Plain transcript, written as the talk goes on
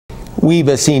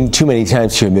We've seen too many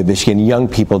times here in Mid-Michigan young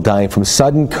people dying from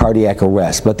sudden cardiac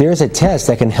arrest, but there's a test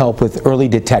that can help with early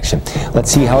detection. Let's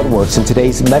see how it works in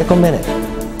today's Medical Minute.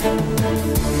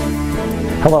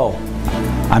 Hello,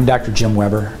 I'm Dr. Jim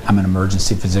Weber. I'm an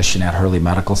emergency physician at Hurley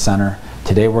Medical Center.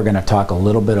 Today we're going to talk a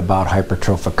little bit about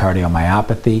hypertrophic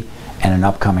cardiomyopathy and an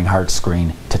upcoming heart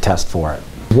screen to test for it.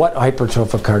 What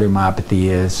hypertrophic cardiomyopathy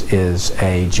is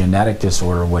a genetic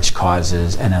disorder which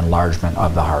causes an enlargement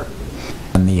of the heart.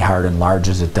 When the heart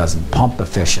enlarges, it doesn't pump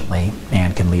efficiently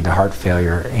and can lead to heart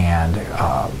failure and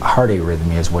heart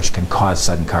arrhythmias, which can cause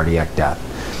sudden cardiac death.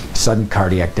 Sudden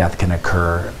cardiac death can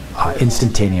occur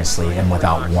instantaneously and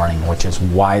without warning, which is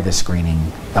why the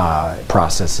screening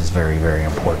process is very, very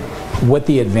important. With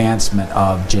the advancement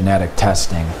of genetic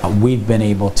testing, we've been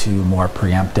able to more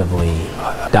preemptively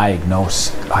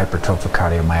diagnose hypertrophic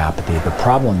cardiomyopathy. The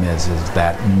problem is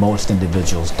that most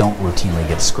individuals don't routinely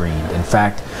get screened. In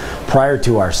fact, prior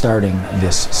to our starting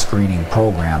this screening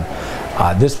program,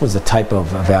 this was a type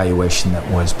of evaluation that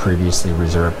was previously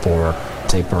reserved for,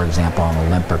 say, for example, an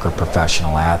Olympic or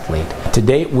professional athlete. To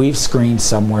date, we've screened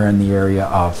somewhere in the area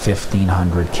of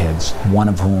 1,500 kids, one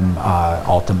of whom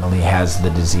ultimately has the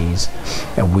disease.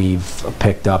 And we've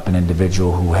picked up an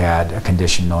individual who had a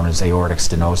condition known as aortic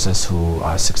stenosis, who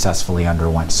successfully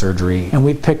underwent surgery. And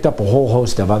we've picked up a whole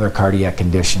host of other cardiac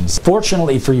conditions.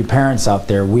 Fortunately for you parents out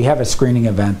there, we have a screening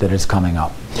event that is coming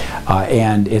up.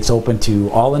 And it's open to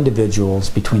all individuals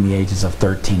between the ages of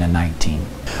 13 and 19.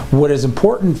 What is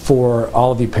important for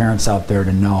all of you parents out there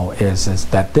to know is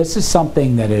that this is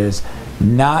something that is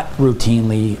not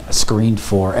routinely screened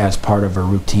for as part of a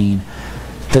routine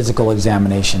physical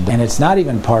examination, and it's not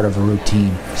even part of a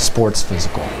routine sports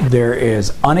physical. There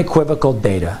is unequivocal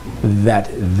data that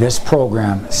this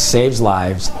program saves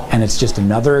lives, and it's just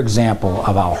another example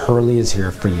of how Hurley is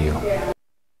here for you.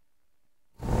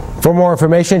 For more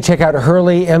information, check out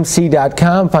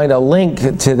hurleymc.com. Find a link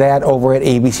to that over at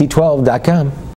abc12.com.